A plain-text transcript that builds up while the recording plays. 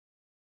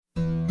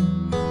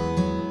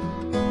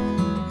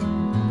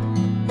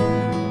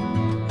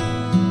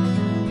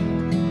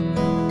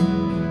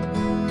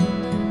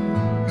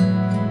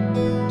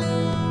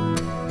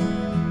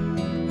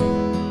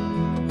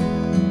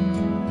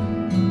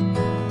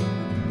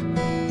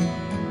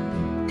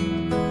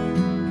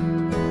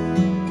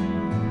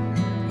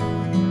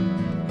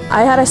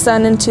I had a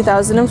son in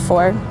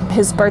 2004.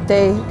 His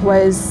birthday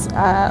was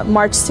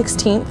March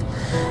 16th,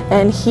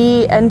 and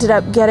he ended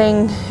up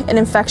getting an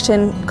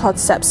infection called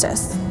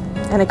sepsis,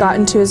 and it got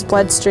into his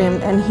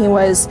bloodstream, and he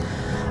was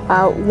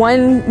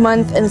 1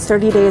 month and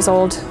 30 days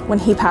old when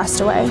he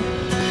passed away.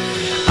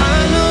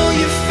 I know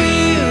you're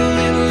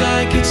feeling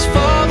like it's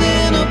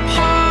falling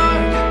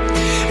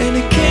apart, and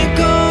it can't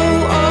go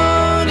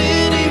on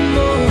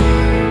anymore.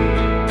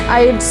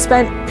 I had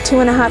spent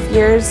 2.5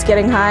 years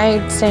getting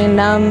high, staying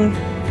numb,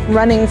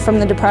 running from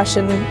the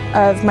depression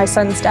of my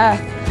son's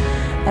death,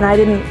 and I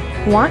didn't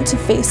want to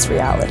face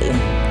reality.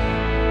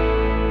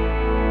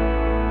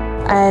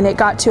 And it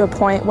got to a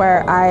point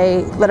where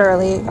I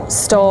literally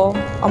stole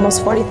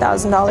almost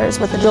 $40,000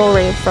 worth of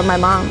jewelry from my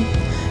mom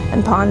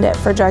and pawned it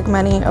for drug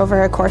money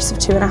over a course of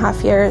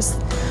 2.5 years.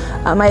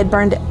 I had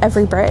burned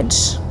every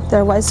bridge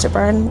there was to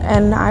burn,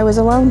 and I was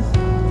alone.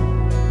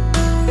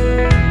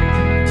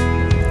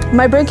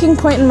 My breaking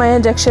point in my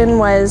addiction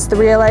was the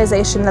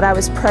realization that I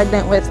was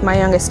pregnant with my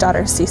youngest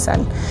daughter,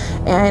 C-son,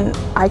 and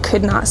I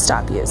could not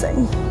stop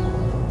using.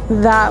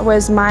 That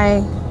was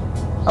my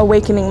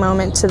awakening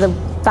moment to the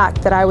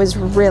fact that I was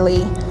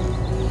really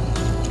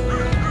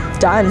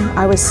done.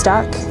 I was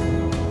stuck.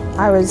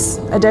 I was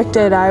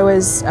addicted. I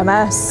was a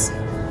mess.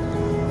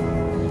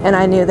 And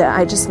I knew that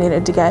I just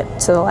needed to get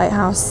to the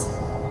lighthouse.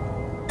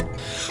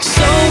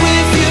 So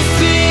if you're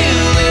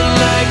feeling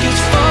like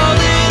it's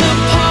falling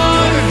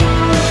apart,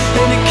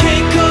 and it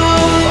can't go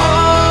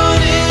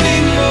on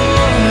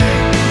anymore,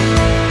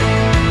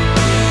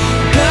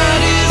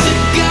 God is a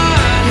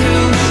God who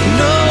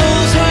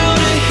knows how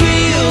to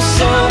heal,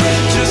 so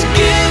just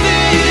give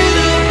it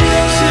up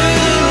to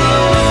the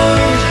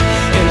Lord,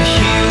 and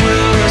He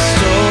will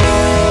restore.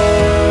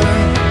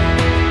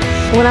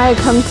 When I had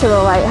come to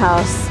the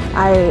lighthouse,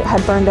 I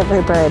had burned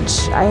every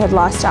bridge. I had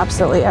lost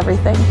absolutely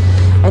everything.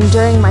 And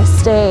during my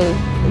stay,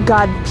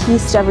 God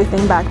pieced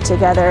everything back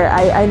together.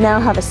 I now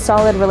have a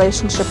solid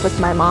relationship with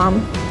my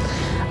mom.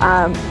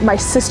 My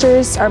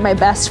sisters are my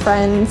best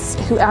friends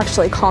who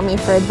actually call me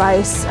for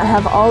advice. I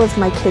have all of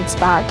my kids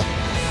back,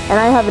 and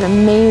I have an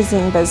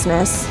amazing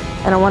business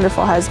and a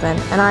wonderful husband,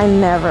 and I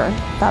never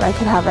thought I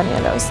could have any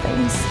of those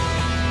things.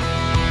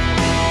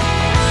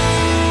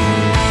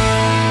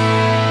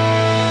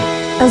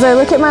 As I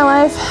look at my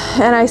life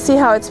and I see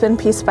how it's been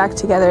pieced back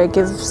together, it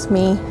gives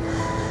me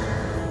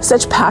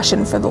such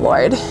passion for the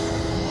Lord.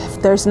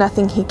 There's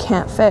nothing He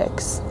can't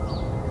fix.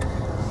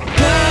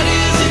 God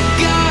is a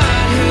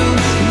God who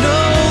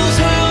knows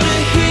how to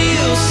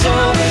heal, so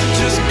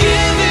just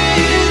give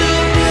it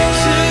up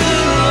to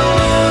the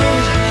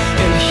Lord,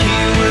 and He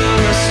will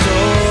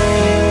restore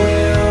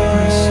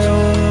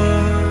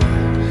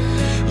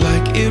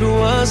like it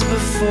was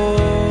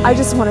before. I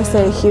just want to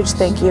say a huge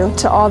thank you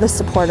to all the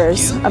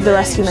supporters of the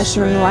rescue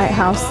mission in the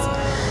lighthouse.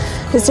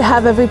 Is to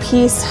have every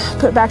piece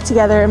put back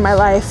together in my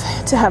life,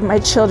 to have my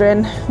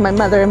children, my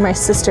mother, and my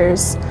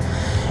sisters.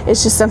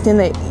 It's just something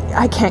that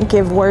I can't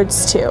give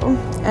words to.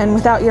 And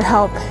without your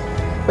help,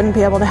 wouldn't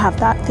be able to have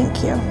that.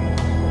 Thank you.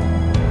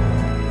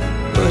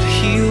 But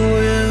He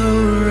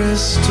will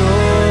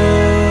restore.